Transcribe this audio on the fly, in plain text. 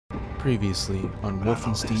Previously on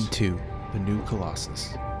Wolfenstein II, the new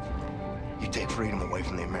Colossus. You take freedom away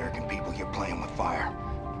from the American people, you're playing with fire.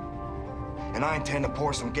 And I intend to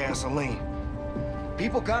pour some gasoline.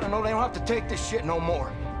 People gotta know they don't have to take this shit no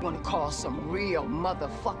more. Want to cause some real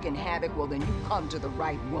motherfucking havoc? Well, then you come to the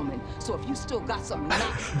right woman. So if you still got some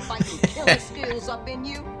Nazi fighting killer skills up in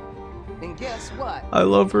you, then guess what? I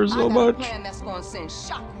love her so much. I got a plan that's gonna send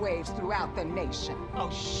shockwaves throughout the nation. Oh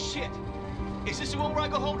shit! Is this the one where I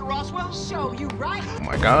go home to Roswell? Show you right. Oh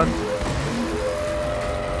my god.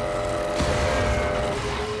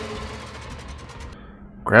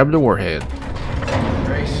 Grab the warhead.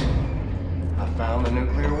 Grace, I found the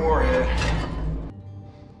nuclear warhead.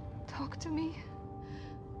 Talk to me.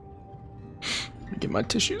 Get my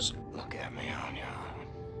tissues. Look at me, Anya.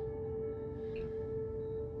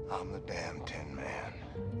 I'm the damn Tin Man.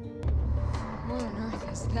 What on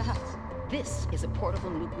earth is that? This is a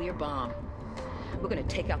portable nuclear bomb. We're gonna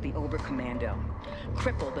take out the Oberkommando,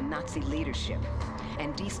 cripple the Nazi leadership,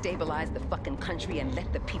 and destabilize the fucking country and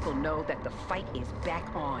let the people know that the fight is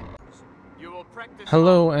back on.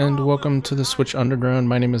 Hello and welcome to the Switch Underground.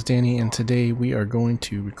 My name is Danny and today we are going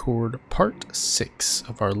to record part 6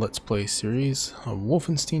 of our Let's Play series of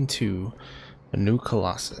Wolfenstein II, the new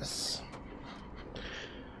Colossus.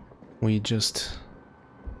 We just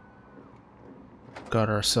got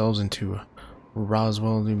ourselves into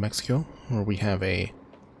Roswell, New Mexico, where we have a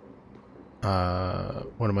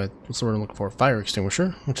what's the word I'm looking for? Fire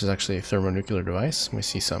extinguisher, which is actually a thermonuclear device. We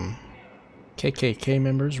see some KKK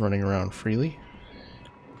members running around freely,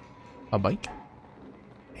 a bike,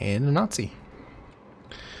 and a Nazi.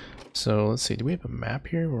 So let's see, do we have a map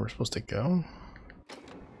here where we're supposed to go?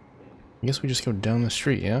 I guess we just go down the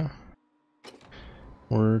street, yeah?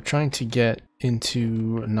 We're trying to get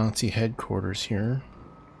into Nazi headquarters here.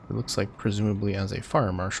 It looks like presumably as a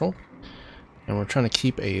fire marshal. And we're trying to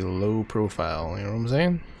keep a low profile, you know what I'm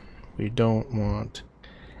saying? We don't want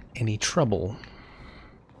any trouble.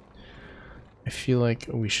 I feel like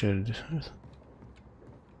we should...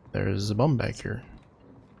 There's a bum back here.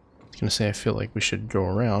 I was gonna say I feel like we should go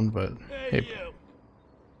around, but... Hey, you!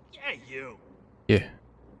 Yeah, you! Yeah.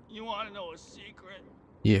 You wanna know a secret?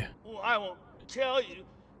 Yeah. Well, I won't tell you,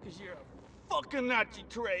 because you're a fucking Nazi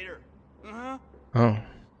traitor. Uh-huh. Oh.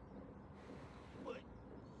 But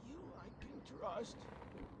you I can trust.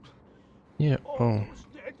 Yeah, All oh. those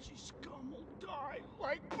Nazi scum will die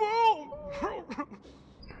like boom!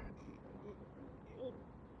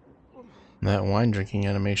 That wine drinking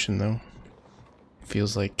animation, though.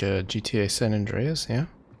 Feels like GTA San Andreas, yeah?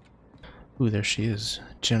 Ooh, there she is.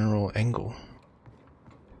 General Engel.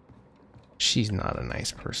 She's not a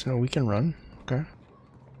nice person. Oh, we can run. Okay.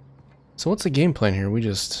 So what's the game plan here? We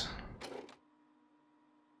just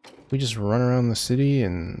run around the city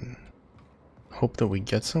and hope that we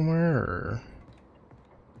get somewhere, or...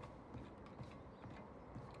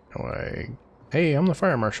 Hey, I'm the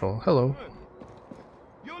fire marshal. Hello.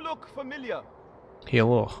 You look familiar.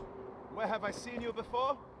 Hello. Where have I seen you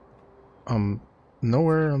before?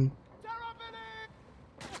 Nowhere.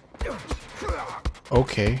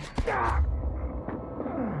 Okay.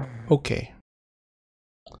 Okay.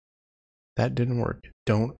 That didn't work.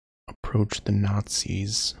 Don't approach the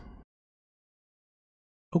Nazis.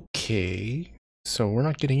 Okay. So we're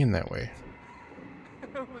not getting in that way.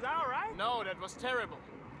 Was that alright? No, that was terrible.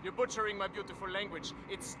 You're butchering my beautiful language.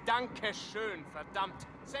 It's Danke schön, verdammt.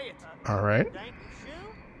 Say it. Alright. Danke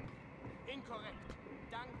schön? Incorrect.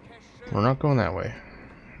 Danke schön. We're not going that way.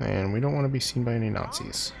 And we don't want to be seen by any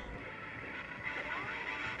Nazis.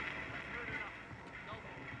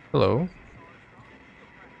 Hello.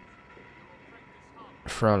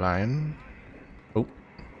 Fräulein. Oh.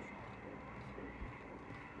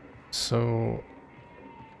 So,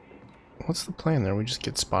 what's the plan there? We just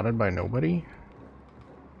get spotted by nobody?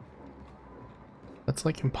 That's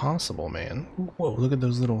like impossible, man. Whoa, look at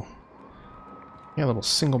those little... Yeah, little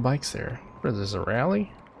single bikes there. What is this, a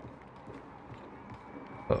rally?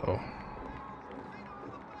 Uh-oh.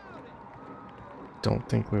 Don't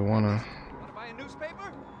think we wanna... Wanna buy a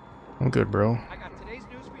newspaper? I'm good, bro. I got today's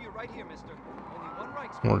news for you right here, mister. Only one right.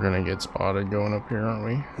 We're gonna get spotted going up here, aren't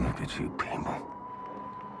we? Look at you people.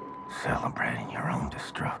 Celebrating your own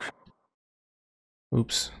destruction.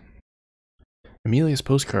 Oops. Amelia's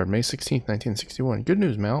postcard, May 16th, 1961. Good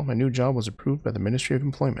news, Mal. My new job was approved by the Ministry of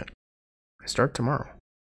Employment. I start tomorrow.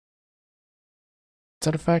 It's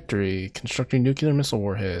at a factory, constructing nuclear missile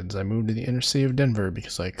warheads. I moved to the inner city of Denver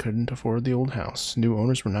because I couldn't afford the old house. New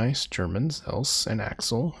owners were nice, Germans, Else and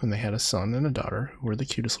Axel, and they had a son and a daughter who were the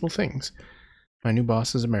cutest little things. My new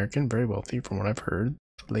boss is American, very wealthy from what I've heard.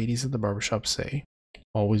 The ladies at the barbershop say.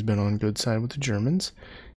 Always been on good side with the Germans.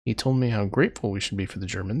 He told me how grateful we should be for the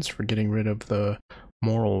Germans for getting rid of the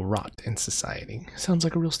moral rot in society. Sounds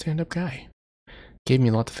like a real stand-up guy. Gave me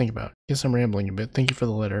a lot to think about. Guess I'm rambling a bit. Thank you for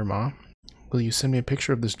the letter, Ma. Will you send me a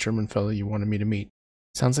picture of this German fellow you wanted me to meet?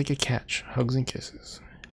 Sounds like a catch. Hugs and kisses.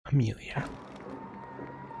 Amelia.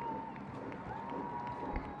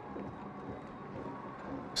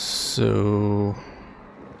 So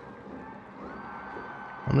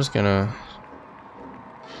I'm just gonna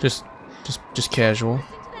just casual.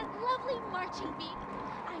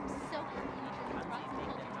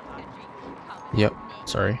 Yep,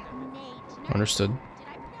 sorry. Understood.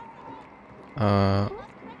 I'm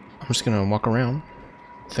just gonna walk around.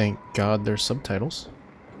 Thank God there's subtitles.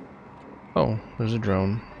 Oh, there's a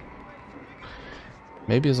drone.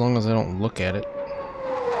 Maybe as long as I don't look at it.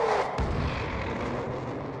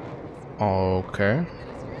 Okay.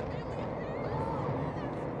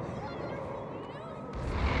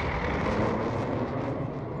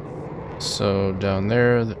 So down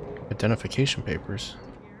there, the identification papers.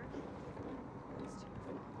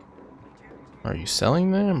 Are you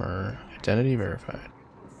selling them or identity verified?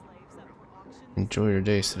 Enjoy your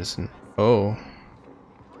day, citizen. Oh.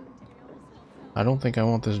 I don't think I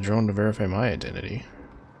want this drone to verify my identity.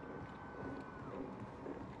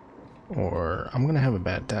 Or I'm gonna have a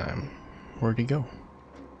bad time. Where'd he go?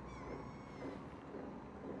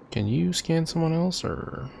 Can you scan someone else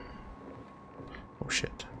or... Oh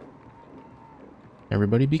shit.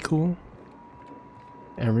 Everybody be cool.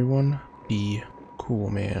 Everyone be cool,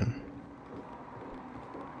 man.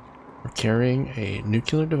 We're carrying a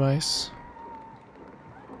nuclear device.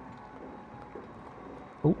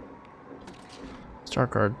 Oh. Star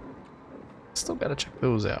card. Still gotta check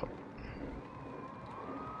those out.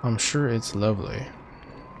 I'm sure it's lovely.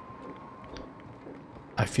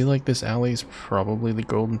 I feel like this alley is probably the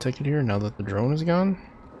golden ticket here now that the drone is gone.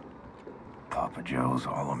 Papa Joe's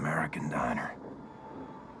All-American Diner.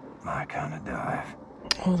 My kind of dive.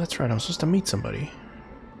 Oh, that's right. I'm supposed to meet somebody.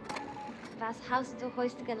 Was hast du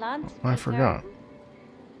heute gelernt? I forgot.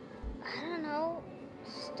 I don't know.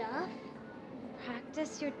 Stuff?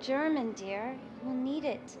 Practice your German, dear. You'll need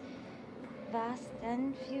it. Was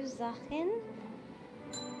denn für Sachen?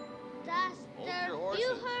 Das der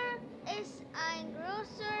Führer ist ein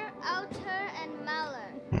großer Autor und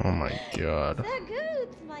Maler. Oh my god. Sehr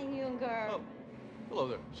gut, mein Junge. Oh, hello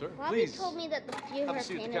there, sir. Bobby Please. told me that the Have a Führer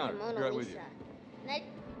seat at the painted the counter. Mona Be right with Lisa. you. And I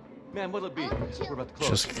Ma'am, what'll it be? We're about to close.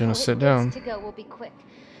 Just gonna sit down. To go will be quick.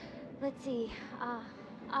 Let's see.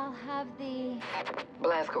 I'll have the...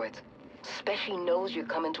 Blazkowicz, Spesh knows you're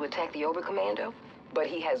coming to attack the Oberkommando, but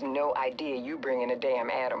he has no idea you bringing a damn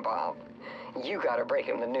atom bomb. You gotta break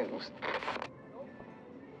him the news.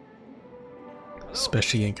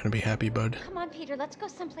 Spesh ain't gonna be happy, bud. Come on, Peter. Let's go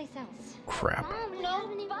someplace else. Crap. Mom,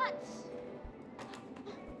 No buts.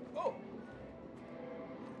 Oh.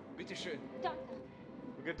 Bitte schön. Doctor.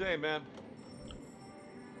 Good day, ma'am.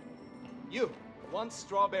 You, one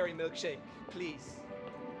strawberry milkshake, please.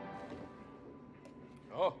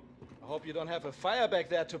 Oh, I hope you don't have a fire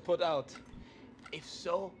back there to put out. If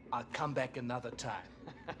so, I'll come back another time.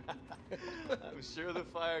 I'm sure the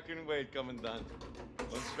fire can wait, Commandant.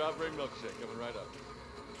 One strawberry milkshake coming right up.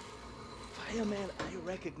 Fireman, I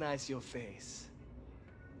recognize your face.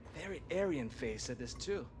 Very Aryan face it is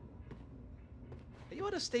too. Are you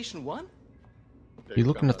out of Station 1? You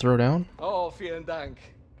looking to throw down? Oh, vielen Dank.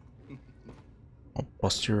 I'll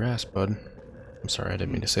bust your ass, bud. I'm sorry, I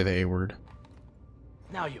didn't mean to say the A word.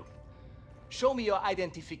 Now you, show me your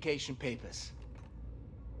identification papers.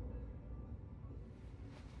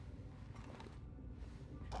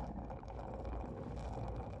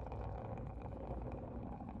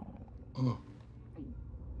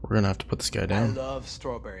 We're gonna have to put this guy I down. love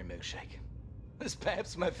strawberry milkshake. It's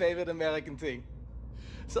perhaps my favorite American thing.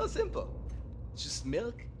 So simple. Just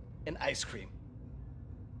milk and ice cream.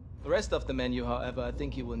 The rest of the menu, however, I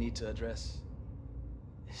think you will need to address.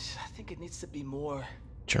 I think it needs to be more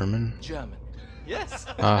German? German. Yes.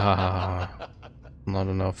 Not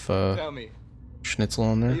enough Tell me, schnitzel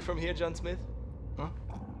on are there. you from here, John Smith? Huh?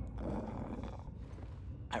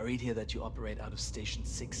 I read here that you operate out of Station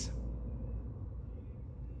 6.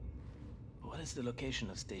 What is the location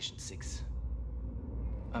of Station 6?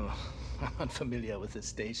 I'm unfamiliar with this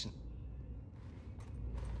station.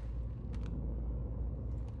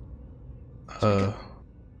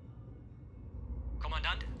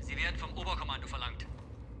 Kommandant, Sie werden vom Oberkommando verlangt.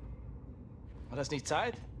 War das nicht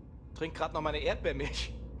Zeit? Trink grad noch meine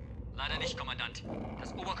Erdbeermilch. Leider nicht, Kommandant.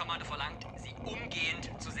 Das Oberkommando verlangt, Sie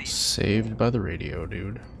umgehend zu sehen. Saved by the radio,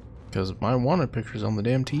 dude. Because my wanted picture's on the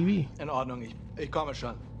damn TV. In Ordnung, ich komme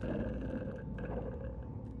schon.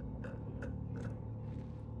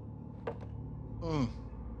 Have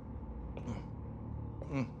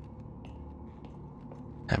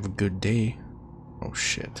a good day. Oh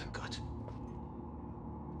shit. Good.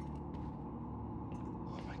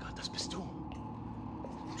 Oh my god, that's Pistol.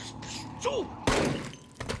 Pistol!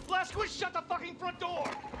 Blazkowicz, shut the fucking front door!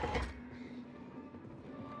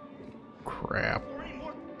 Crap. Or any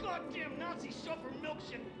more goddamn Nazi chauffeur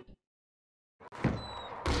milkshit!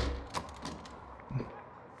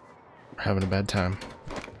 We're having a bad time.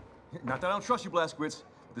 Not that I don't trust you, Blazkowicz.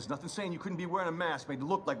 There's nothing saying you couldn't be wearing a mask made to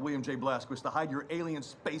look like William J. Blazkowicz to hide your alien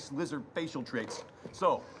space lizard facial traits.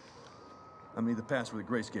 So, I made the password that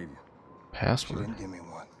Grace gave you. Password? She didn't give me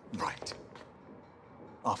one. Right.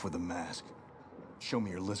 Off with the mask. Show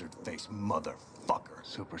me your lizard face, motherfucker.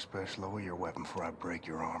 Super Spesh, lower your weapon before I break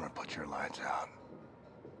your arm and put your lights out.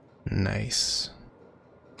 Nice.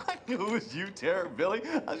 I knew it was you, Terror Billy.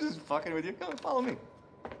 I was just fucking with you. Come on, follow me.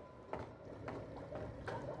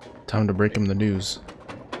 Time to break him the news.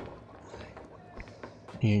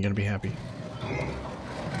 He ain't gonna be happy.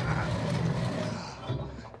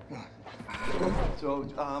 So,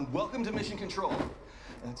 welcome to Mission Control.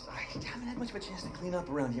 I haven't had much of a chance to clean up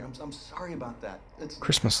around here. I'm sorry about that.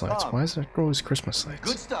 Christmas lights. Why is it always Christmas lights?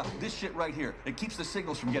 Good stuff. This shit right here. It keeps the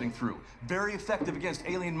signals from getting through. Very effective against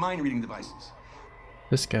alien mind-reading devices.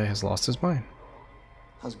 This guy has lost his mind.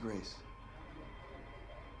 How's Grace?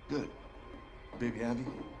 Good. Baby Abby?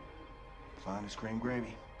 Fine as cream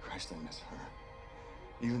gravy. Christ, I miss her.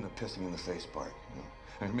 Even the pissing in the face part. You know?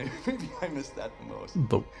 I mean, maybe I missed that the most.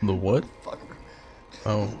 The what? Fuck her.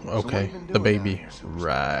 Oh, okay. So the baby.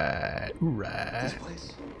 Right. This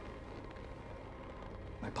place.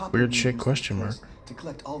 My papa Weird used shit this question place mark. to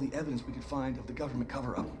collect all the evidence we could find of the government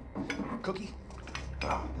cover-up. Cookie?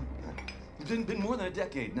 It's been more than a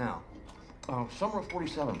decade now. Summer of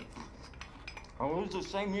 '47. It was the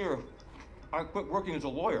same year I quit working as a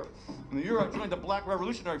lawyer. In the year I joined the Black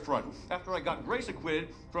Revolutionary Front, after I got Grace acquitted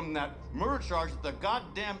from that murder charge that the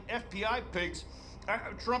goddamn FBI pigs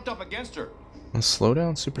trumped up against her. Slow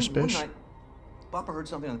down, Super One Spesh. night, Papa heard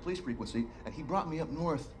something on the police frequency, and he brought me up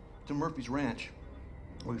north to Murphy's Ranch,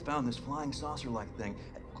 where we found this flying saucer-like thing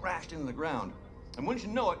that crashed into the ground. And wouldn't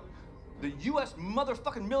you know it, the U.S.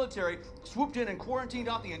 motherfucking military swooped in and quarantined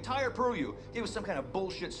off the entire purview. Gave us some kind of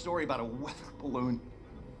bullshit story about a weather balloon.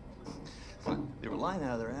 They were lying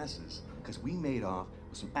out of their asses because we made off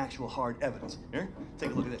with some actual hard evidence. Here,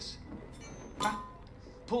 take a look at this.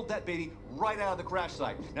 Pulled that baby right out of the crash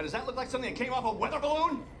site. Now, does that look like something that came off a weather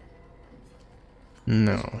balloon?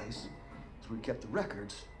 No. This place is where we kept the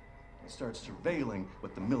records and started surveilling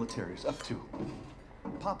what the military is up to.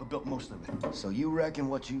 Papa built most of it. So you reckon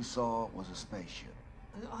what you saw was a spaceship?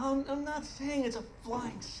 I'm not saying it's a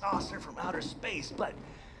flying saucer from outer space, but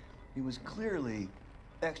it was clearly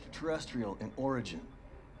extraterrestrial in origin,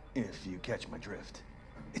 if you catch my drift.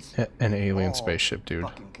 It's an alien all spaceship, dude.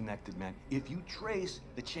 Fucking connected, man. If you trace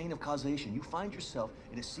the chain of causation, you find yourself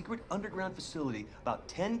in a secret underground facility about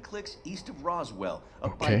 10 clicks east of Roswell,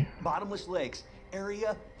 up by Bottomless Lakes,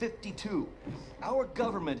 Area 52. Our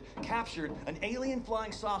government captured an alien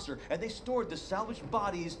flying saucer, and they stored the salvaged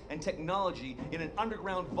bodies and technology in an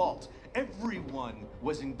underground vault. Everyone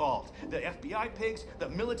was involved. The FBI pigs, the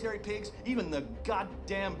military pigs, even the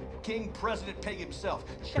goddamn King President pig himself.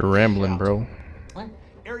 You're rambling, bro.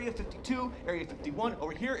 Area 52, Area 51,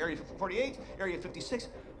 over here, Area 48, Area 56,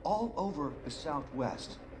 all over the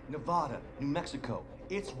Southwest. Nevada, New Mexico.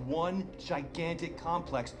 It's one gigantic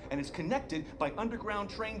complex, and it's connected by underground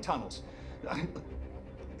train tunnels.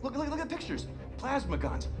 Look at the pictures. Plasma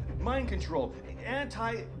guns, mind control,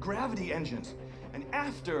 anti-gravity engines. And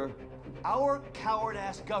after our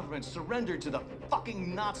coward-ass government surrendered to the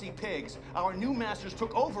fucking Nazi pigs, our new masters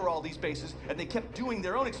took over all these bases, and they kept doing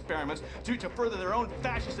their own experiments to further their own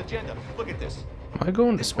fascist agenda. Look at this. Am I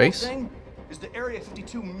going to space? This thing is the Area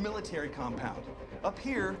 52 military compound. Up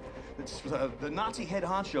here, the Nazi head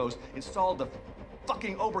honchos installed the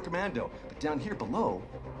fucking Oberkommando. But down here below,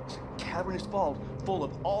 is a cavernous vault full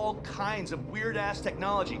of all kinds of weird-ass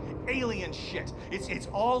technology, alien shit. It's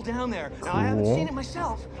all down there. Now, I haven't seen it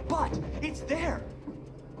myself, but it's there.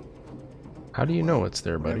 How do you know it's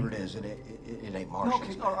there, buddy? Whatever it is, it ain't Martian.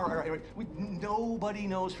 Okay, all right. Nobody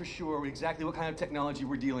knows for sure exactly what kind of technology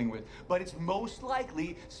we're dealing with, but it's most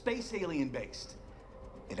likely space alien based.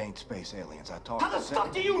 It ain't space aliens. I talked. How the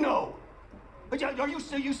fuck do you know? Are you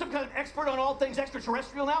some kind of expert on all things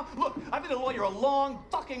extraterrestrial now? Look, I've been a lawyer a long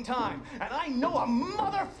fucking time, and I know a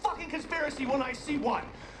motherfucking conspiracy when I see one.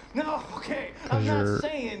 No, okay, I'm not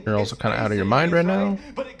saying you're also kind of out of your mind right now.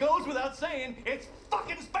 But it goes without saying it's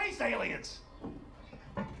fucking space aliens.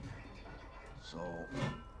 So,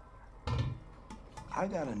 I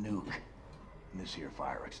got a nuke. and this here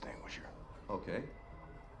fire extinguisher. Okay.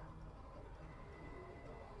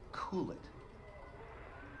 Cool it.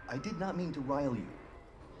 I did not mean to rile you.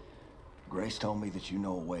 Grace told me that you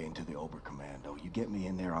know a way into the Oberkommando. You get me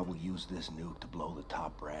in there, I will use this nuke to blow the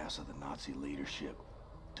top brass of the Nazi leadership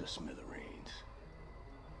to smithereens.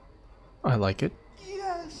 I like it.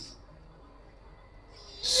 Yes!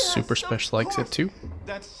 Super Spesh likes it too.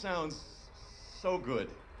 That sounds so good.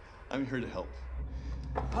 I'm here to help.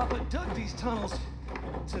 Papa dug these tunnels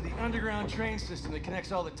to the underground train system that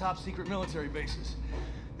connects all the top secret military bases.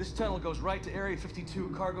 This tunnel goes right to Area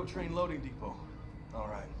 52 cargo train loading depot. All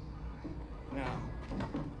right. Now,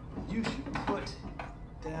 you should put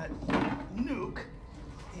that nuke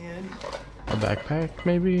in A backpack,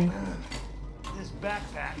 maybe? this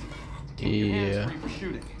backpack. Yeah. Your hands free for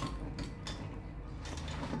shooting.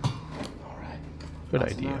 All right. Good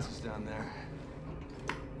Lots of idea. Nazis down there.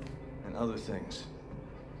 And other things.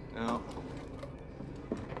 Now,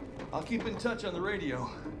 I'll keep in touch on the radio.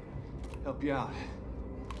 Help you out.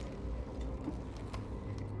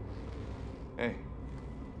 Hey.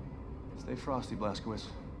 Stay frosty, Blazkowicz.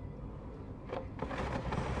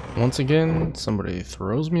 Once again, somebody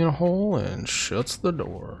throws me in a hole and shuts the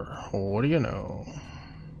door. What do you know?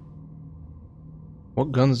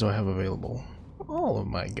 What guns do I have available? All of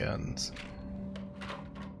my guns.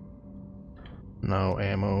 No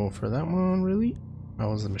ammo for that one, really? How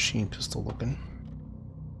was the machine pistol looking?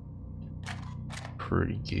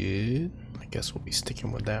 Pretty good. I guess we'll be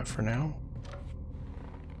sticking with that for now.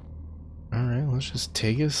 Alright, let's just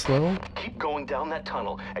take it slow. Keep going down that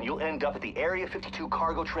tunnel, and you'll end up at the Area 52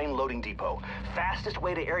 cargo train loading depot. Fastest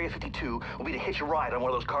way to Area 52 will be to hitch a ride on one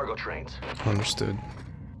of those cargo trains. Understood.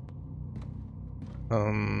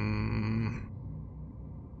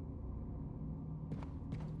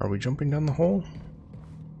 Are we jumping down the hole?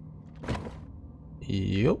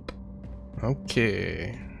 Yup.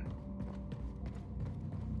 Okay.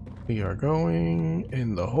 We are going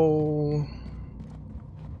in the hole.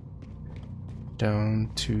 Down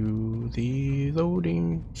to the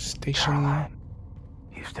loading station. Caroline,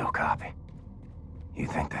 you still copy? You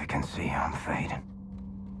think they can see I'm fading?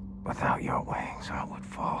 Without your wings, I would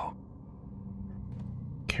fall.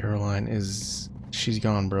 Caroline is... she's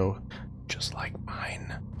gone, bro. Just like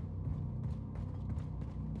mine.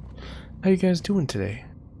 How you guys doing today?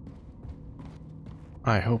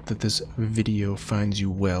 I hope that this video finds you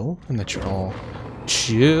well and that you're all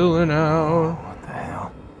chilling out. What the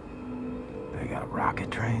hell? They got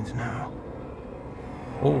rocket trains now?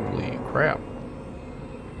 Holy crap.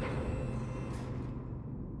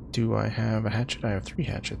 Do I have a hatchet? I have 3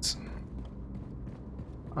 hatchets.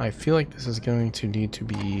 I feel like this is going to need to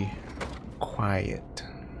be quiet.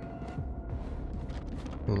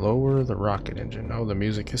 Lower the rocket engine. Oh, the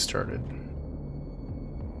music has started.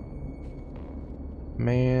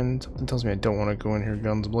 Man, something tells me I don't want to go in here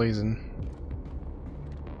guns blazing.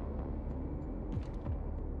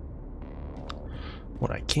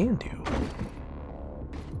 What I can do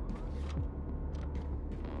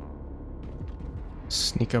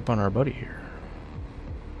sneak up on our buddy here.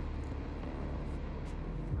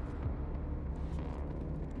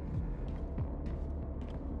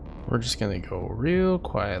 We're just gonna go real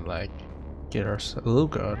quiet, like get ourselves. Oh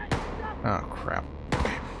god! Oh crap!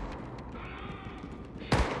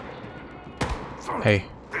 Hey,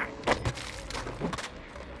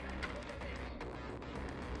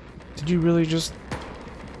 did you really just?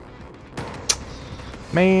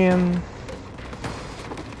 Man,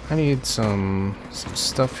 I need some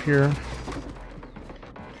stuff here.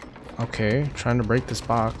 Okay, trying to break this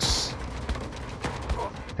box.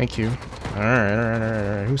 Thank you.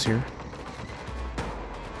 Alright. Who's here?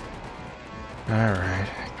 Alright,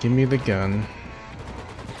 give me the gun.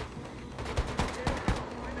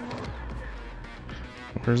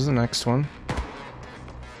 Where's the next one?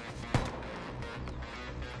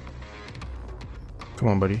 Come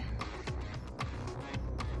on, buddy.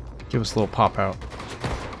 Give us a little pop out.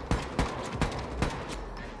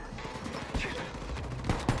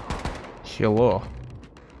 Hello.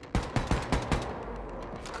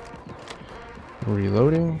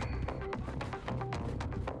 Reloading.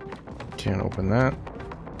 Can't open that.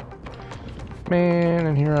 Man,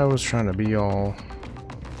 and here I was trying to be all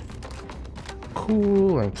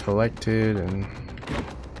cool and collected, and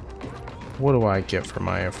what do I get for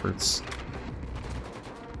my efforts?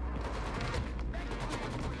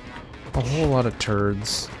 A whole lot of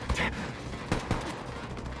turds.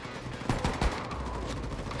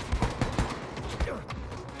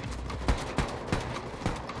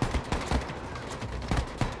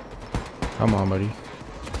 Come on, buddy.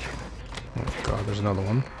 Oh god, there's another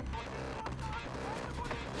one.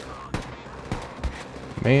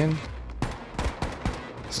 Man.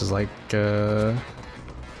 This is like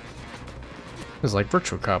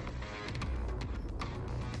Virtual Cop.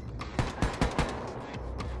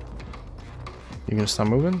 You gonna stop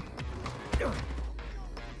moving?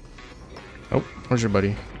 Oh, where's your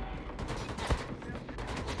buddy?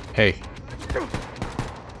 Hey.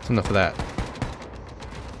 That's enough of that.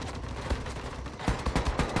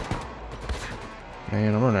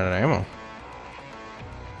 Man, I'm running out of ammo.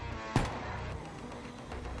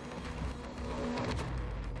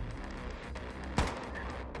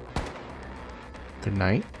 Good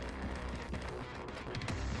night.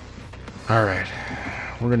 Alright.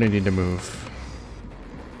 We're gonna need to move.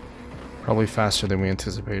 Probably faster than we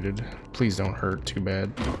anticipated. Please don't hurt too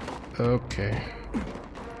bad. Okay.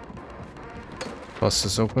 Bust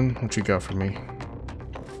this open. What you got for me?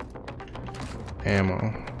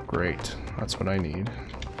 Ammo. Great. That's what I need.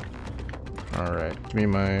 Alright. Give me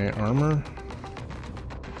my armor.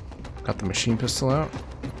 Got the machine pistol out.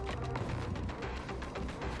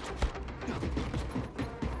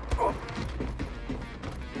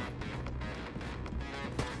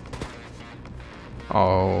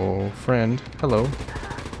 Oh, friend. Hello.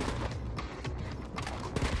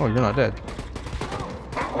 Oh, you're not dead.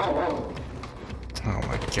 Oh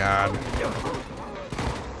my god.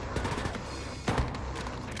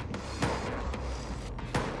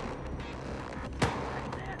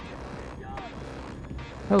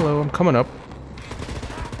 Hello, I'm coming up.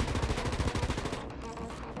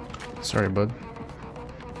 Sorry, bud.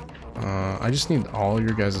 I just need all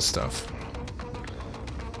your guys' stuff.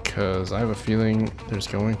 Because I have a feeling there's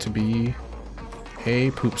going to be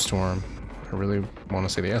a poop storm. I really want to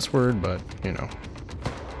say the S word, but you know.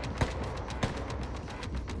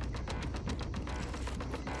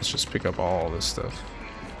 Let's just pick up all this stuff.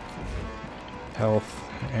 Health,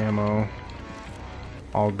 ammo,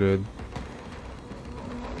 all good.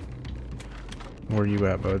 Where you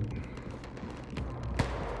at, bud?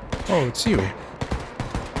 Oh, it's you.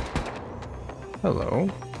 Hello.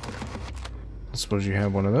 I suppose you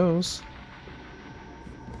have one of those.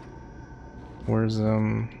 Where's,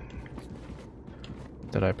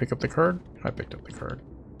 did I pick up the card? I picked up the card,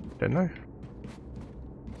 didn't I?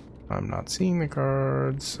 I'm not seeing the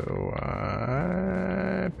card, so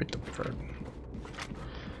I picked up the card.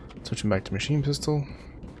 Switching back to machine pistol.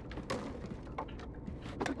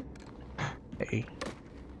 Hey.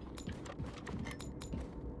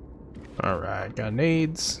 Alright, got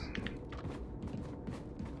nades.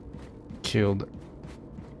 Killed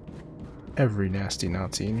every nasty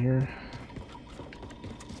Nazi in here.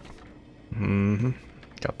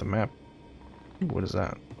 Got the map. Ooh, what is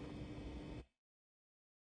that?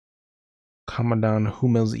 Commandant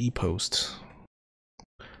Hummel's E-Post.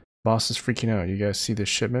 Boss is freaking out. You guys see this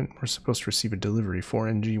shipment? We're supposed to receive a delivery for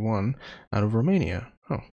NG-1 out of Romania.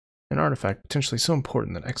 Oh, an artifact potentially so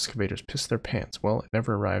important that excavators pissed their pants. Well, it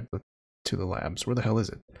never arrived to the labs. Where the hell is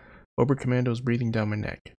it? Oberkommando's breathing down my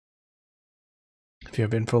neck. If you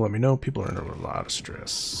have info, let me know. People are under a lot of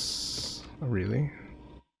stress. Oh, really?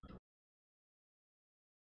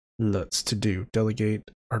 Lots to do. Delegate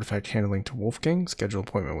artifact handling to Wolfgang. Schedule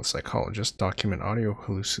appointment with psychologist. Document audio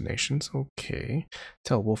hallucinations. Okay.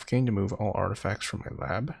 Tell Wolfgang to move all artifacts from my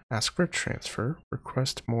lab. Ask for a transfer.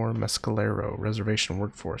 Request more Mescalero reservation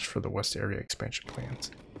workforce for the West area expansion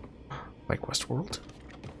plans. Like Westworld?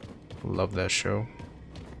 Love that show.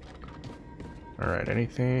 Alright,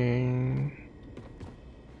 anything...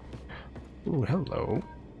 Ooh, hello.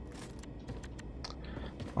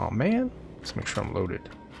 Oh man, let's make sure I'm loaded.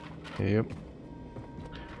 Yep.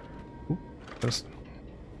 Ooh, just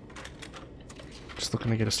looking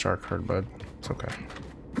to get a star card, bud. It's okay.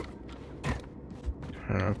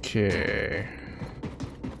 Okay.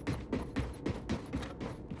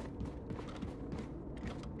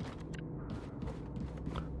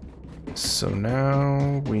 So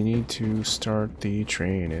now we need to start the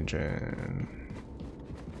train engine.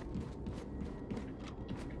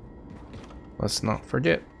 Let's not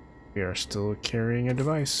forget, we are still carrying a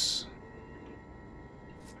device.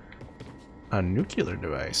 A nuclear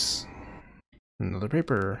device. Another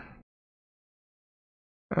paper.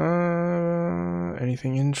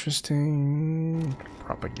 Anything interesting?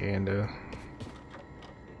 Propaganda.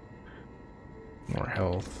 More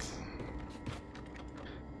health.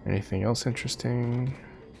 Anything else interesting?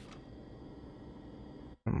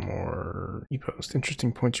 More e-post.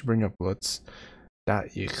 Interesting points you bring up, Lutz.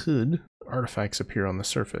 That you could. Artifacts appear on the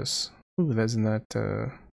surface. Ooh, that's in that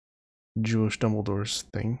Jewish Dumbledore's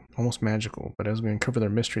thing. Almost magical, but as we uncover their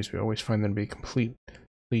mysteries, we always find them to be completely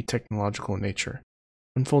technological in nature.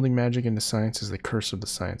 Unfolding magic into science is the curse of the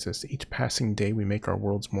scientists. Each passing day we make our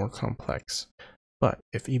worlds more complex. But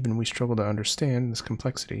if even we struggle to understand this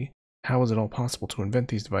complexity, how is it all possible to invent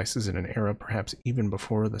these devices in an era perhaps even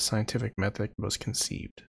before the scientific method was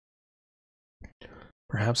conceived?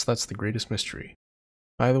 Perhaps that's the greatest mystery.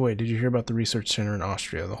 By the way, did you hear about the research center in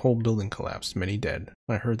Austria? The whole building collapsed, many dead.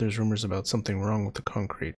 I heard there's rumors about something wrong with the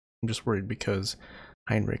concrete. I'm just worried because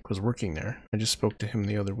Heinrich was working there. I just spoke to him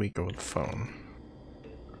the other week over the phone.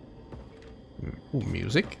 Ooh,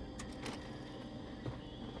 music?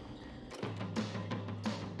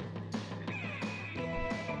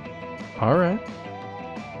 Alright.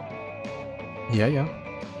 Yeah.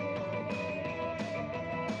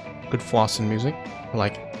 Good flossing music. I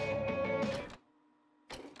like it.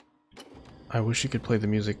 I wish you could play the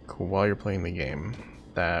music while you're playing the game.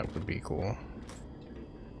 That would be cool.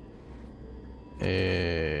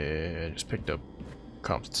 I just picked up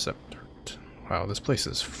Concept. Wow, this place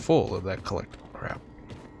is full of that collectible crap.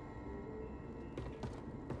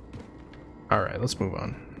 Alright, let's move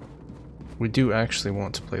on. We do actually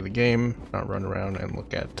want to play the game, not run around and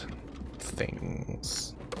look at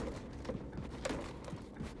things.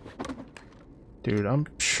 Dude, I'm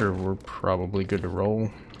sure we're probably good to roll.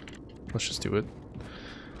 Let's just do it.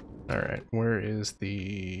 Alright, where is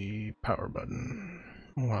the power button?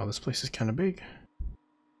 Wow, this place is kind of big.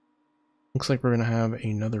 Looks like we're gonna have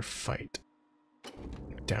another fight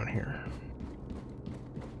down here.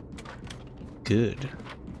 Good.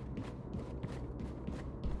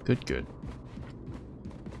 Good.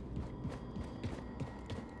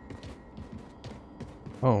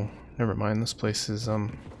 Oh, never mind. This place is, Oh.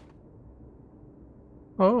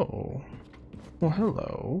 Well,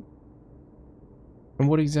 hello. And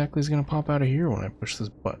what exactly is going to pop out of here when I push this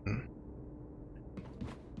button?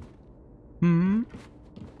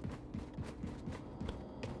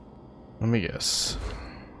 Let me guess.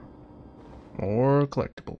 More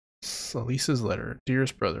collectibles. Elisa's letter.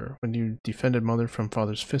 Dearest brother, when you defended mother from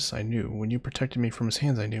father's fists, I knew. When you protected me from his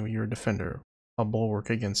hands, I knew. You're a defender. A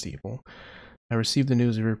bulwark against evil. I received the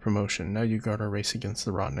news of your promotion. Now you guard our race against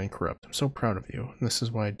the rotten and corrupt. I'm so proud of you. And this is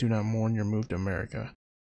why I do not mourn your move to America.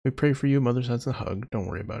 We pray for you. Mother sends a hug. Don't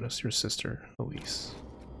worry about us. Your sister, Elise.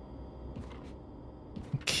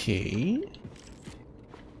 Okay.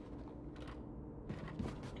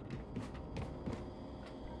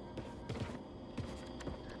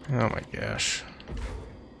 Oh my gosh.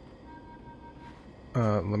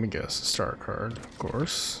 Let me guess. A star card, of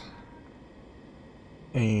course.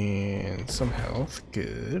 And some health.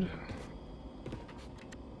 Good.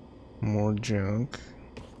 More junk.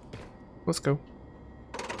 Let's go.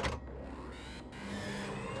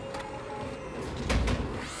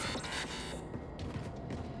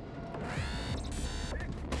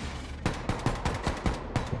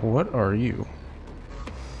 What are you?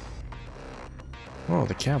 Oh,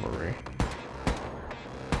 the cavalry.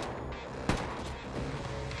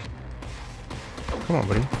 Come on,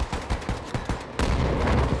 buddy.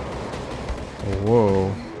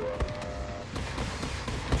 Whoa.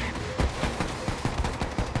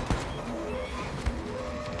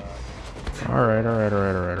 Alright.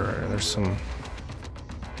 There's some...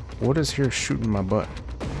 What is here shooting my butt?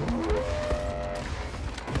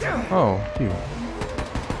 Oh, you.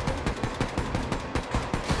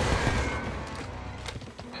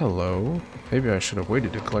 Hello. Maybe I should have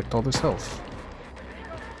waited to collect all this health.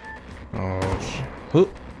 Oh. Huh.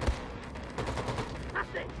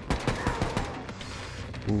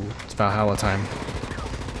 Ooh, it's Valhalla time.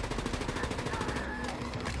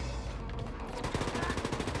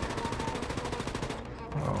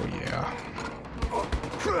 Oh yeah.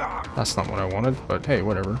 That's not what I wanted, but hey,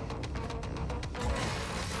 whatever.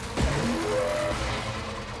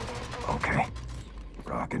 Okay.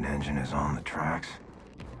 Rocket engine is on the tracks.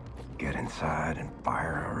 Get inside and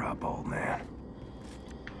fire her up, old man.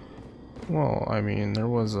 Well, I mean, there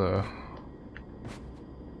was a...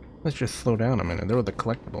 Let's just slow down a minute. There was a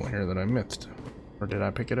collectible here that I missed. Or did I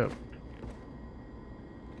pick it up?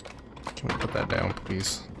 Can we put that down,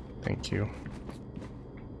 please? Thank you.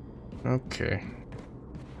 Okay.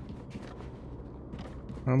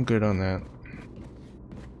 I'm good on that.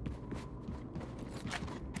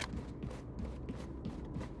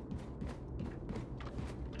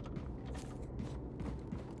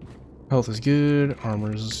 Health is good.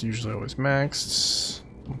 Armor is usually always maxed.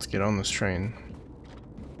 Let's get on this train.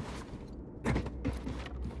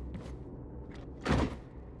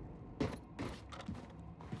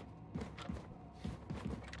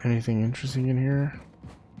 Anything interesting in here?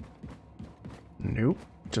 Nope.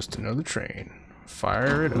 Just another train.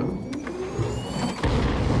 Fire it up.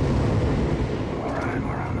 Alright,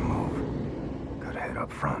 we're on the move. Gotta head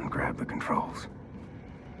up front and grab the controls.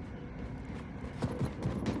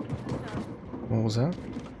 What was that?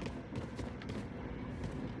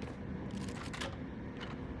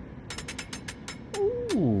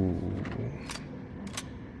 Ooh.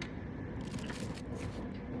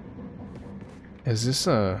 Is this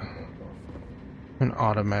an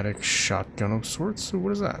automatic shotgun of sorts?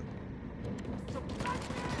 What is that?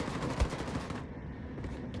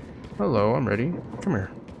 Hello, I'm ready. Come here.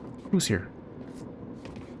 Who's here?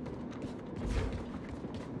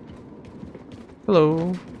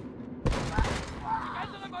 Hello.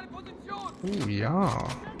 Ooh,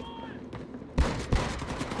 yeah.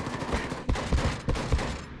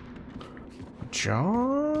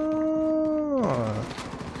 John.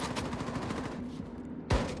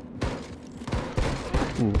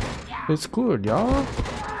 Ooh, it's good, y'all.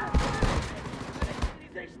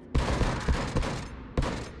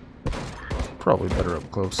 Probably better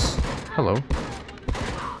up close. Hello.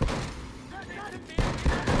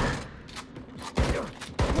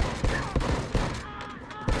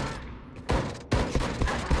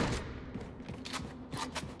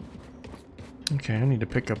 Okay, I need to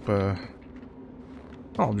pick up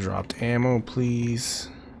all dropped ammo, please.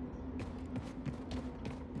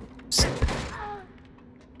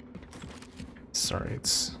 Sorry,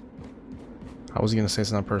 it's... I was gonna say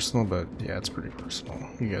it's not personal, but yeah, it's pretty personal.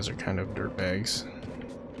 You guys are kind of dirtbags.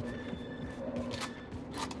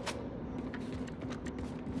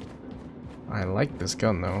 I like this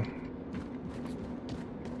gun, though.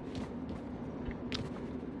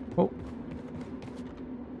 Oh.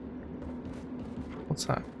 What's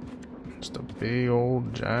that? Just a big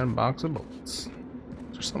old giant box of bullets. Is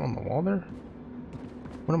there something on the wall there?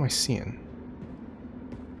 What am I seeing?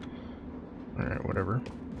 Alright, whatever.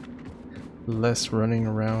 Less running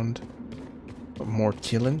around, but more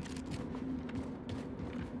killing.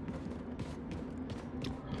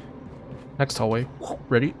 Next hallway.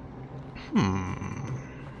 Ready?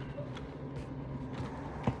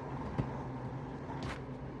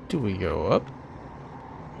 Do we go up?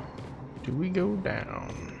 Do we go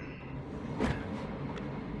down?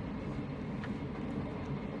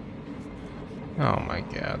 Oh my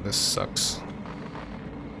god, this sucks.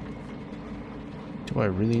 Do I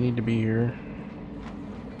really need to be here?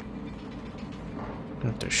 I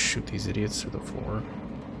have to shoot these idiots through the floor.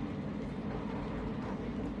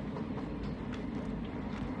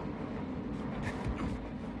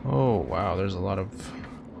 Oh wow, there's a lot of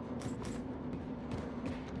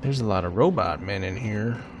robot men in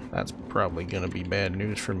here. That's probably gonna be bad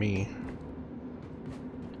news for me.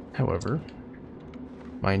 However,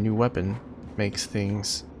 my new weapon makes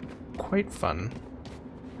things quite fun.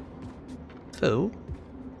 So,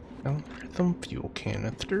 well, there's some fuel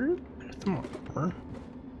canister, there's some armor.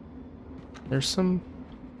 There's some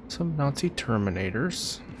Nazi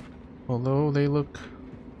Terminators, although they look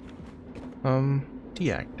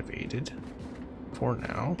deactivated for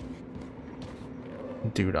now.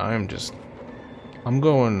 Dude, I'm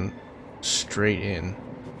going straight in.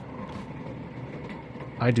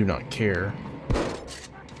 I do not care.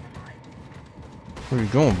 Where you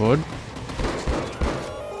going, bud?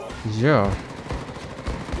 Yeah.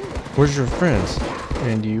 Where's your friends?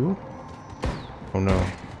 And you? Oh no.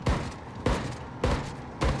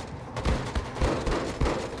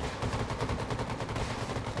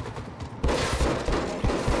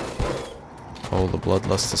 Oh, the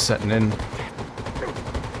bloodlust is setting in.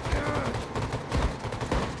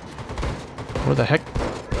 Where the heck?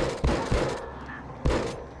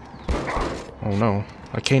 Oh no,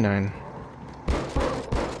 a canine.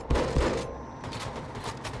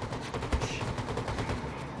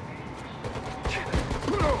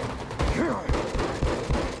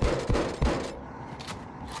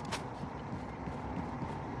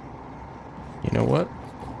 You know what?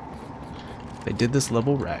 They did this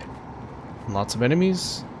level right. Lots of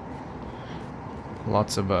enemies.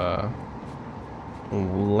 Lots of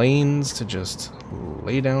lanes to just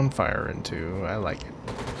lay down fire into. I like it.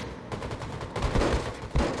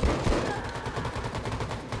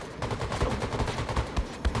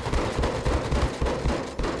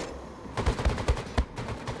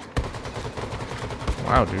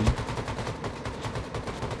 Wow, dude.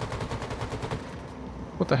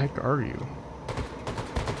 What the heck are you?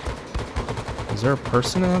 Is there a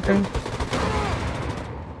person out there?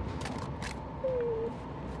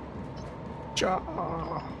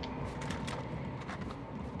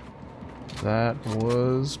 That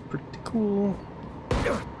was pretty cool.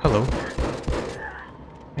 Hello.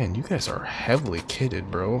 Man, you guys are heavily kitted,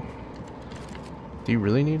 bro. Do you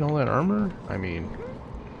really need all that armor? I mean,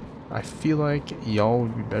 I feel like y'all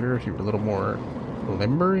would be better if you were a little more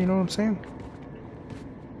limber, you know what I'm saying?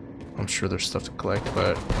 I'm sure there's stuff to collect,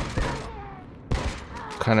 but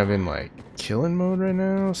kind of in like killing mode right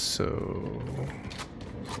now, so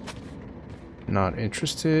not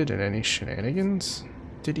interested in any shenanigans.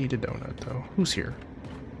 Did eat a donut though. Who's here?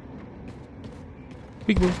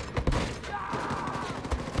 Peekaboo.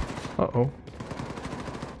 Uh-oh.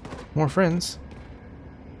 More friends.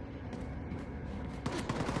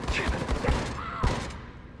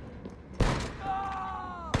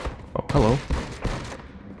 Oh, hello.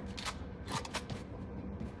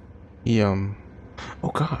 Oh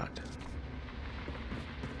god.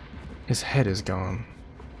 His head is gone.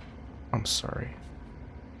 I'm sorry.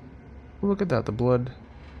 Look at that, the blood.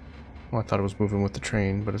 Well, I thought it was moving with the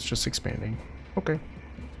train, but it's just expanding. Okay.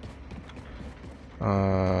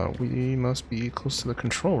 We must be close to the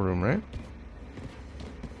control room, right?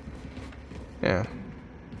 Yeah.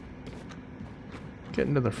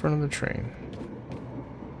 Getting to the front of the train.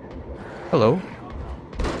 Hello.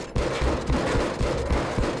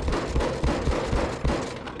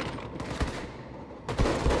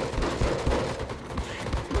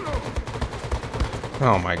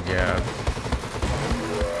 Oh my god.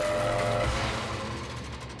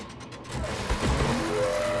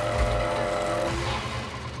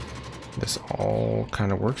 This all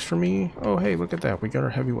kind of works for me. Oh hey, look at that. We got our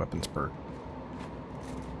heavy weapons perk.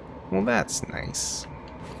 Well, that's nice.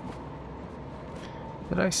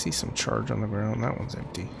 Did I see some charge on the ground? That one's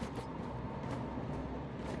empty.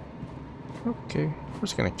 Okay, we're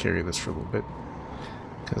just gonna carry this for a little bit.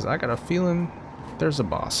 Because I got a feeling there's a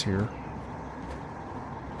boss here.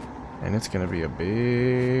 And it's gonna be a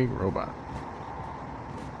big robot.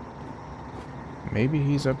 Maybe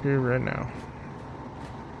he's up here right now.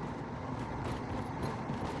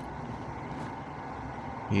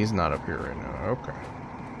 He's not up here right now. Okay.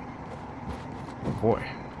 Oh boy.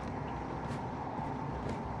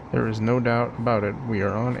 There is no doubt about it. We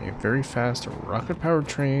are on a very fast rocket-powered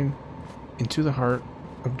train into the heart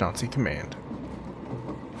of Nazi command.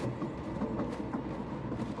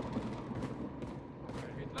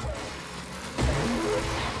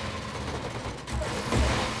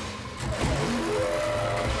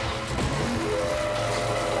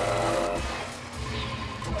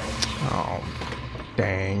 Oh,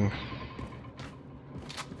 dang.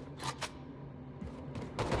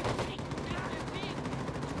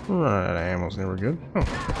 Running out of ammo's never good. Oh.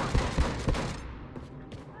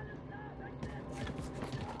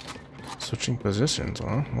 Switching positions,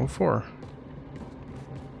 huh? Oh, 4.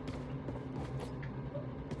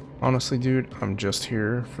 Honestly, dude, I'm just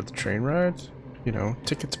here for the train ride. You know,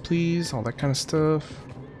 tickets please, all that kind of stuff.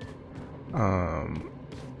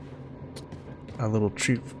 A little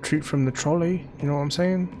treat from the trolley, you know what I'm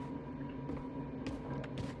saying?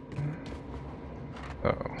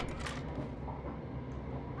 Uh-oh.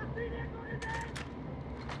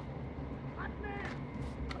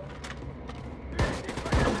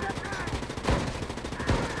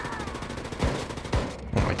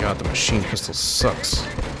 Oh my god, the machine pistol sucks.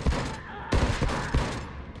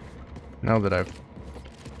 Now that I've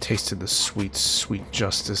tasted the sweet, sweet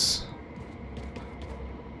justice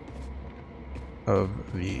of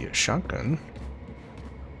the shotgun.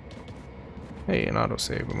 Hey, an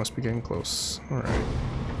autosave. We must be getting close. Alright.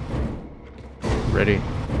 Ready.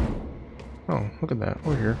 Oh, look at that.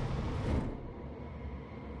 We're here.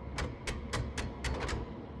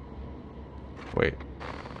 Wait.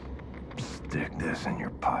 Stick this in your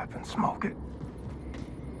pipe and smoke it.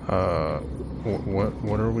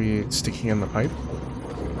 What are we sticking in the pipe?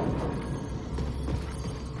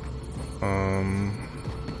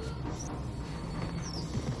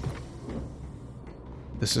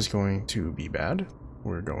 This is going to be bad.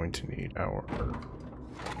 We're going to need our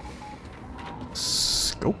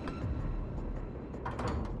scope.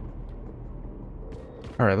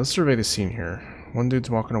 Alright, let's survey the scene here. One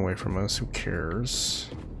dude's walking away from us. Who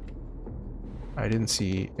cares? I didn't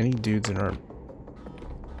see any dudes in our...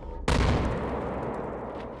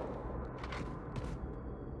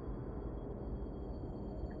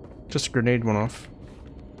 Just a grenade went off.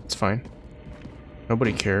 It's fine.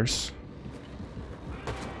 Nobody cares.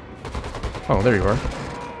 Oh, there you are.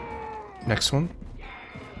 Next one.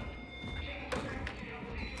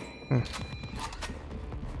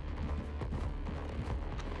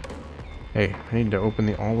 Hey, I need to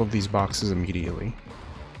open all of these boxes immediately.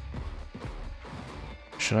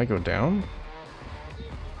 Should I go down?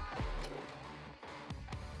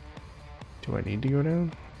 Do I need to go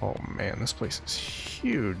down? Oh man, this place is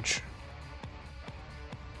huge.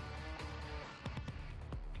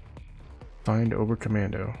 Find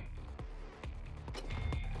Oberkommando.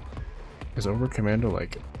 Is Oberkommando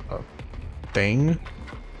like a thing?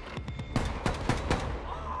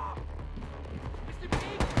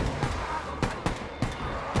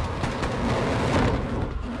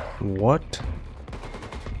 What?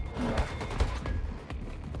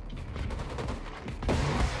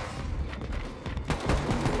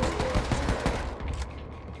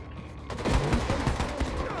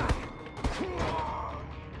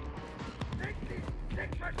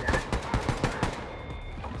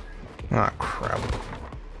 Ah, crap.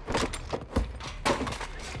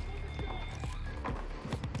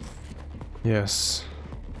 Yes.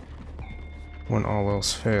 When all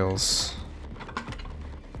else fails.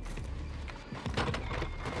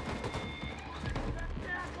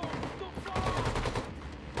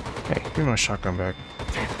 Hey, give me my shotgun back.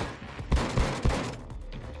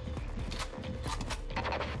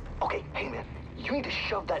 Okay, hey man, you need to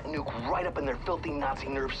shove that nuke right up in their filthy Nazi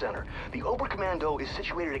nerve center. The Oberkommando is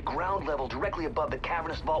situated at ground level directly above the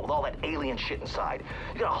cavernous vault with all that alien shit inside.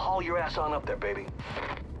 You gotta haul your ass on up there, baby.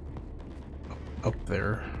 Up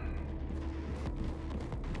there.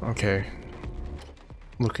 Okay.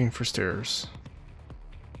 Looking for stairs.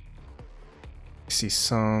 I see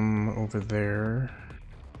some over there.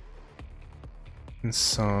 And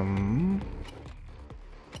some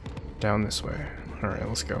down this way. Alright,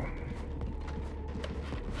 let's go.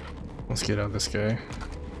 Let's get out this guy.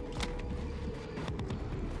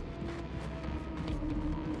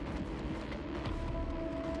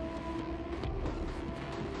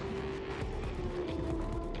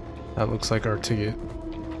 That looks like our ticket.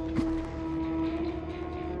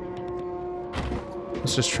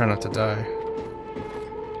 Let's just try not to die.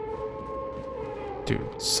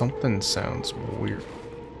 Dude, something sounds weird.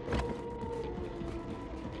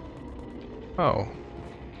 Oh.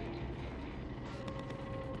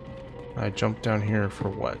 I jumped down here for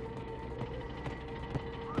what?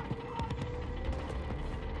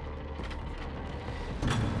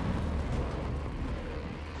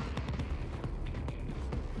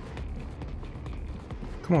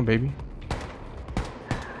 Come on, baby.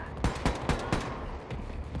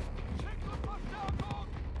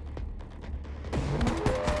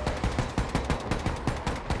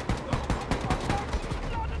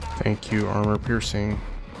 Thank you, armor piercing.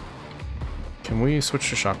 Can we switch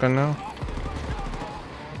to shotgun now?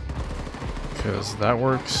 Because that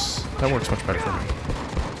works much better for me.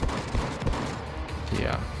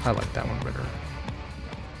 Yeah, I like that one better.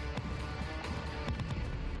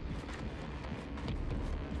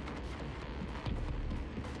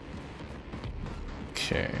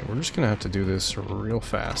 Okay, we're just gonna have to do this real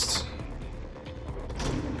fast.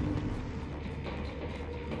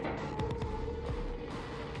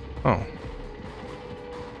 Oh.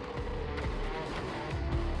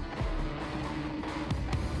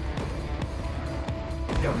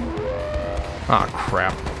 Ah,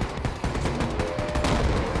 crap.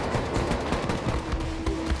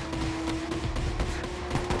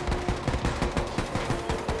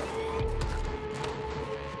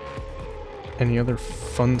 Any other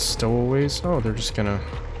fun stowaways? Oh, they're just gonna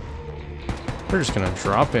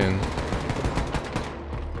drop in.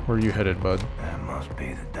 Where are you headed, bud? That must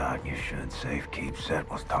be the dock you should safekeep Set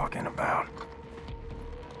was talking about.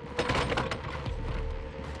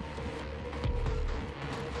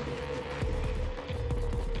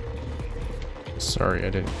 Sorry, I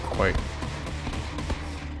didn't quite.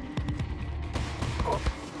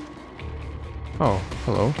 Oh,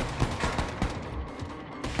 hello.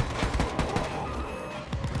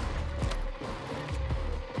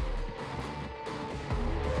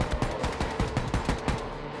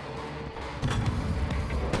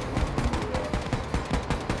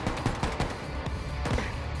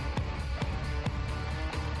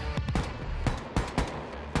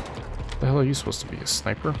 The hell are you supposed to be, a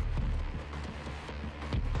sniper?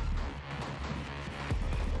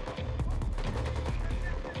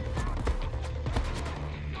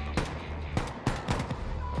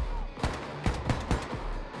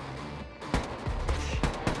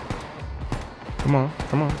 Come on,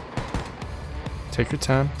 come on. Take your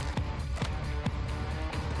time.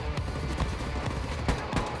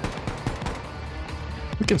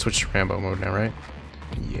 We can switch to Rambo mode now, right?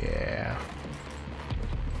 Yeah.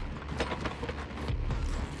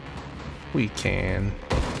 We can.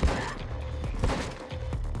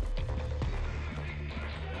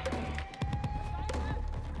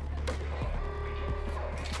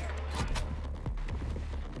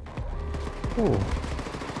 Oh.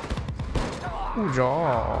 Ooh,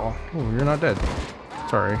 jaw. Oh, you're not dead.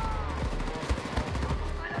 Sorry.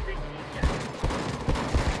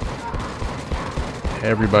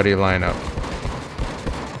 Everybody line up.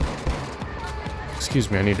 Excuse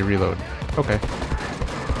me, I need to reload. Okay.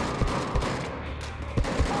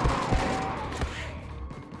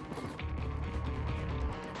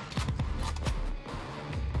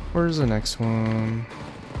 Where's the next one?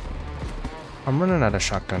 I'm running out of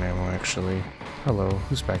shotgun ammo, actually. Hello,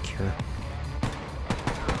 who's back here?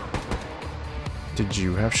 Did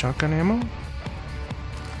you have shotgun ammo?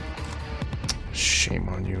 Shame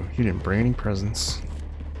on you. You didn't bring any presents.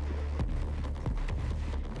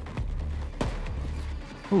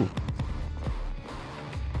 Ooh.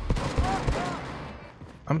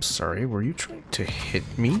 I'm sorry, were you trying to hit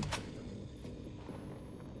me?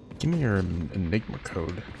 Give me your Enigma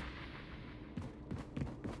code.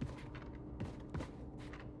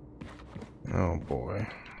 Oh boy.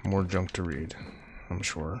 More junk to read, I'm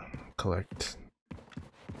sure. Collect.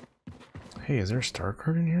 Hey, is there a star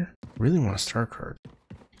card in here? Really want a star card.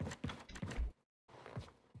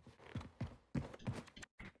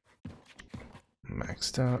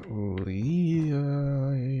 Maxed out.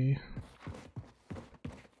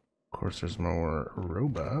 Of course, there's more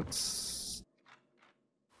robots.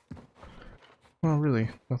 Well, really,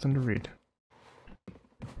 nothing to read.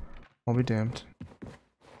 I'll be damned.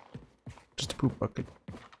 Just a poop bucket.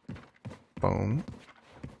 Bone.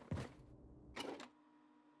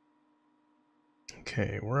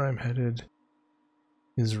 Okay, where I'm headed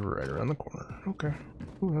is right around the corner. Okay.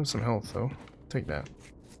 Ooh, I have some health though. Take that.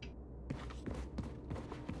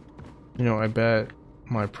 You know, I bet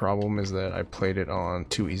my problem is that I played it on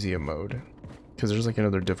too easy a mode. Because there's like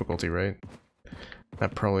another difficulty, right?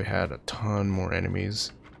 That probably had a ton more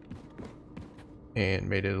enemies. And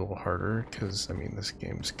made it a little harder, because, I mean, this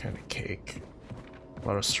game's kind of cake. A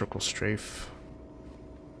lot of circle strafe.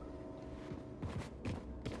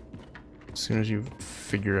 As soon as you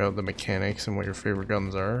figure out the mechanics and what your favorite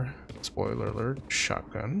guns are, spoiler alert,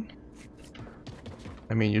 shotgun.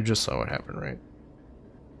 I mean, you just saw what happened, right?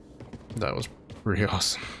 That was pretty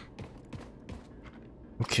awesome.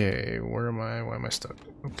 Okay, where am I? Why am I stuck?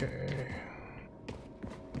 Okay.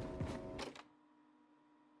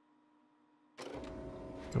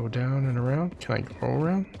 Go down and around. Can I go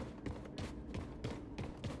around?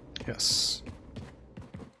 Yes.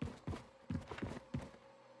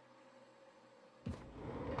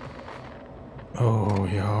 Oh,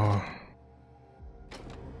 yeah.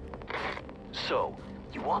 So,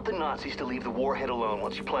 you want the Nazis to leave the warhead alone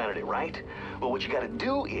once you planted it, right? Well, what you gotta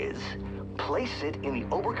do is place it in the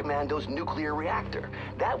Oberkommando's nuclear reactor.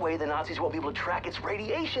 That way the Nazis won't be able to track its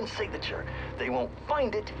radiation signature. They won't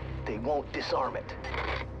find it, they won't disarm it.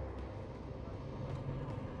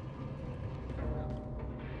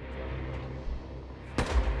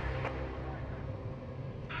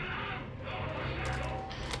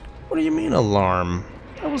 What do you mean alarm?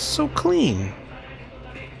 That was so clean.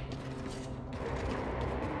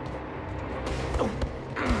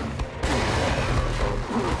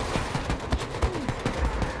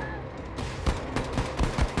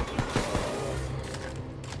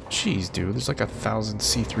 Jeez, dude, there's like 1,000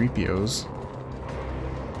 C-3POs.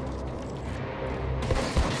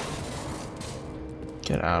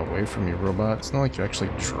 Get out away from me, robot. It's not like you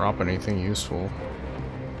actually drop anything useful.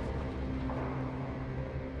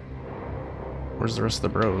 Where's the rest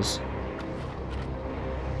of the bros?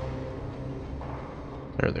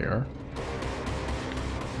 There they are.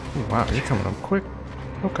 Oh, wow, you're coming up quick.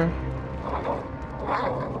 Okay.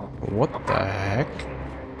 What the heck?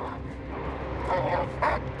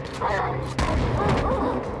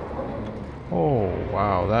 Oh,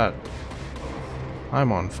 wow, that...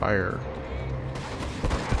 I'm on fire.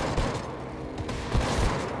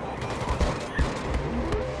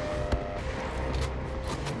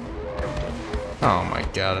 Oh my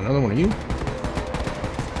god, another one of you?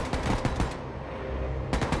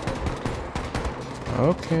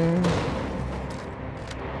 Okay.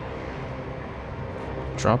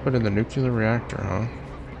 Drop it in the nuclear reactor, huh?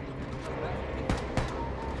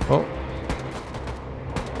 Oh.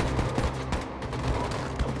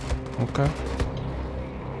 Okay.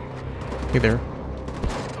 Hey there.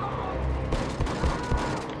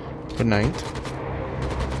 Good night.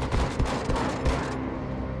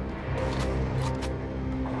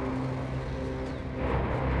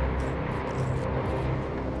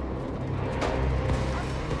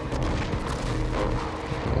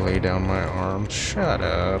 Lay down my arm. Shut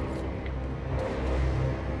up.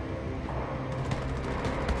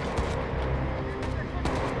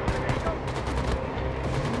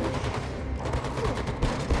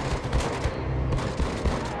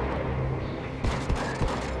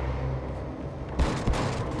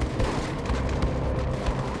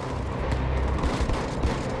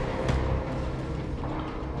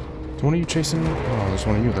 Is one of you chasing me? Oh, there's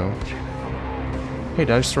one of you though. Hey,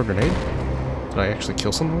 did I just throw a grenade? Did I actually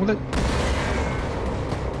kill someone with it?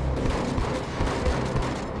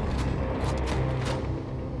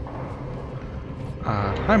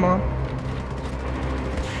 Hi, Mom.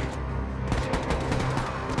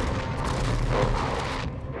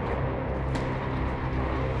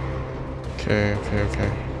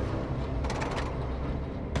 Okay.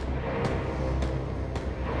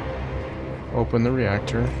 Open the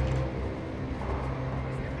reactor.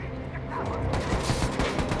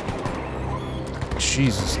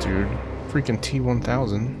 Jesus, dude. Freaking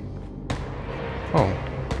T-1000. Oh.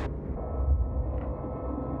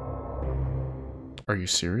 Are you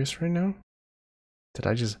serious right now? Did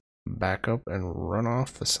I just back up and run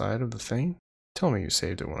off the side of the thing? Tell me you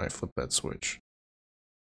saved it when I flipped that switch.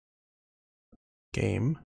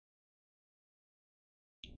 Game.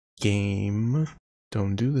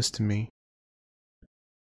 Don't do this to me.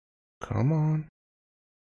 Come on.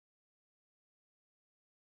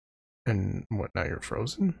 And what, now you're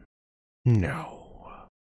frozen? No.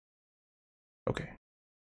 Okay.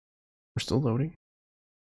 We're still loading.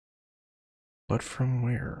 But from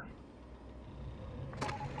where?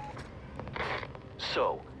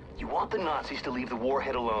 So, you want the Nazis to leave the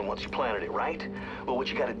warhead alone once you planted it, right? Well, what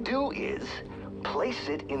you gotta do is place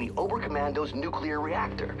it in the Oberkommando's nuclear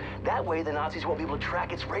reactor. That way the Nazis won't be able to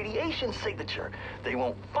track its radiation signature. They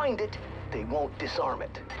won't find it, they won't disarm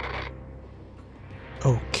it.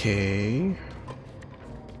 Okay.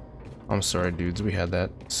 I'm sorry, dudes, we had that.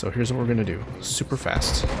 So here's what we're gonna do. Super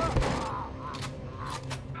fast.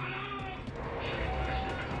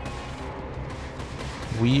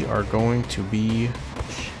 We are going to be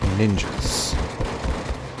ninjas.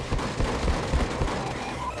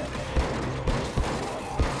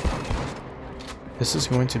 This is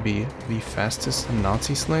going to be the fastest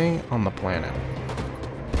Nazi slaying on the planet.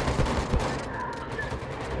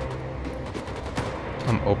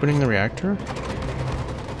 I'm opening the reactor.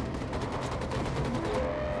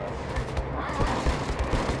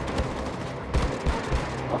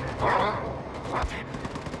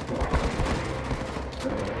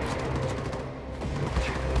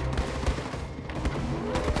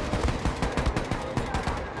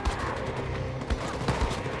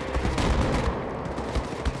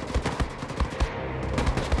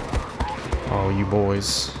 Oh, you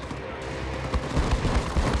boys.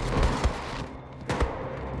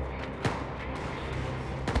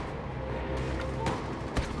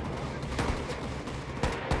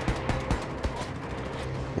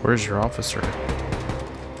 Where's your officer?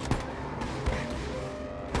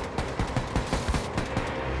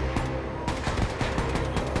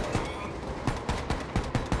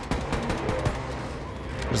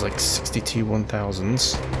 There's like 60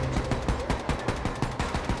 T-1000s.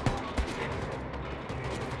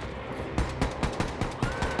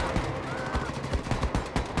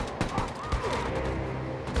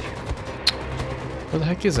 Where the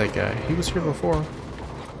heck is that guy? He was here before.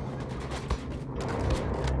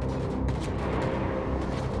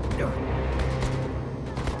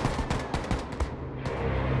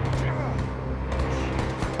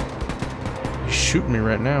 He's shooting me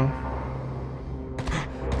right now.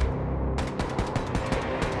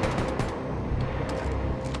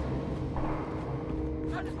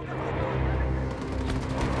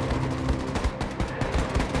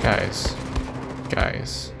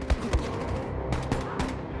 Guys.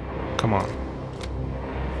 Come on.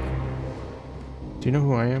 Do you know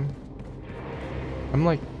who I am?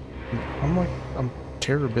 I'm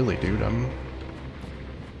Terror Billy, dude. I'm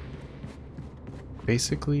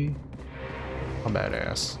basically a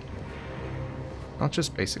badass. Not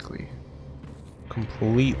just basically.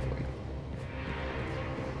 Completely.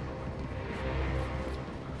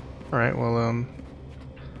 Alright, well,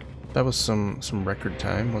 that was some record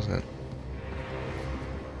time, wasn't it?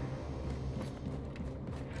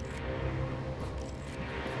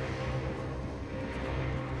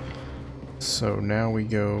 So now we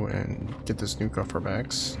go and get this nuke off our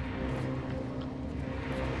backs.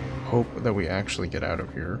 Hope that we actually get out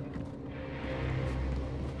of here.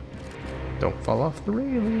 Don't fall off the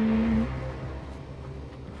railing.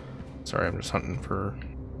 Sorry, I'm just hunting for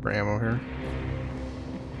ammo here.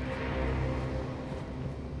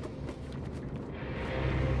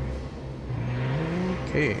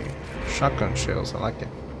 Okay, shotgun shells, I like it.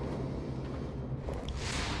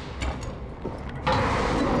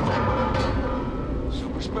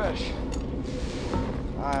 Spesh.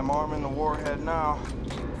 I am arming the warhead now.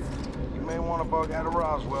 You may want to bug out of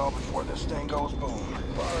Roswell before this thing goes boom.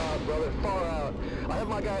 Far out, brother, far out. I have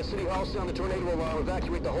my guy at City Hall sound the tornado alarm,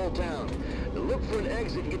 evacuate the whole town. Then look for an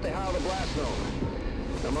exit and get the hell out of the blast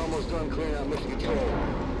zone. I'm almost done clearing out mission control.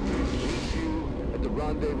 Meet you at the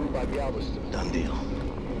rendezvous by Galveston. Done deal.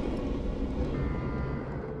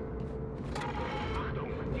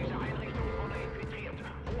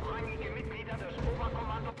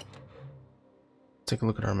 Take a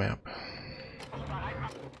look at our map.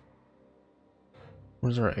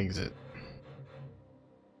 Where's our exit?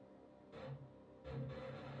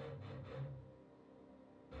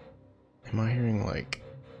 Am I hearing like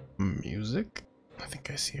music? I think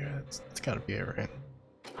I see it. It's gotta be it, right?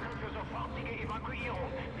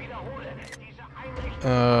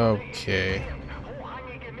 Okay.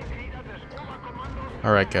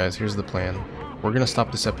 Alright guys, here's the plan. We're gonna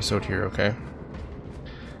stop this episode here, okay?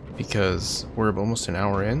 Because we're almost an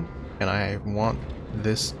hour in, and I want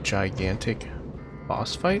this gigantic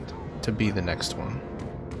boss fight to be the next one.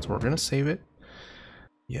 So we're gonna save it.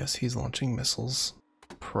 Yes, he's launching missiles.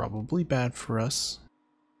 Probably bad for us.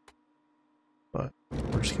 But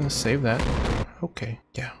we're just gonna save that. Okay,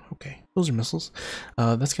 yeah, okay. Those are missiles.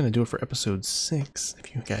 That's gonna do it for episode 6.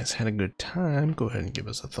 If you guys had a good time, go ahead and give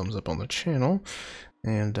us a thumbs up on the channel.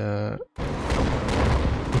 And, I'm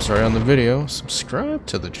sorry, on the video. Subscribe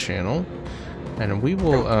to the channel. And we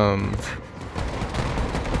will,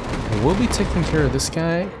 we'll be taking care of this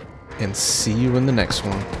guy. And see you in the next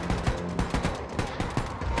one.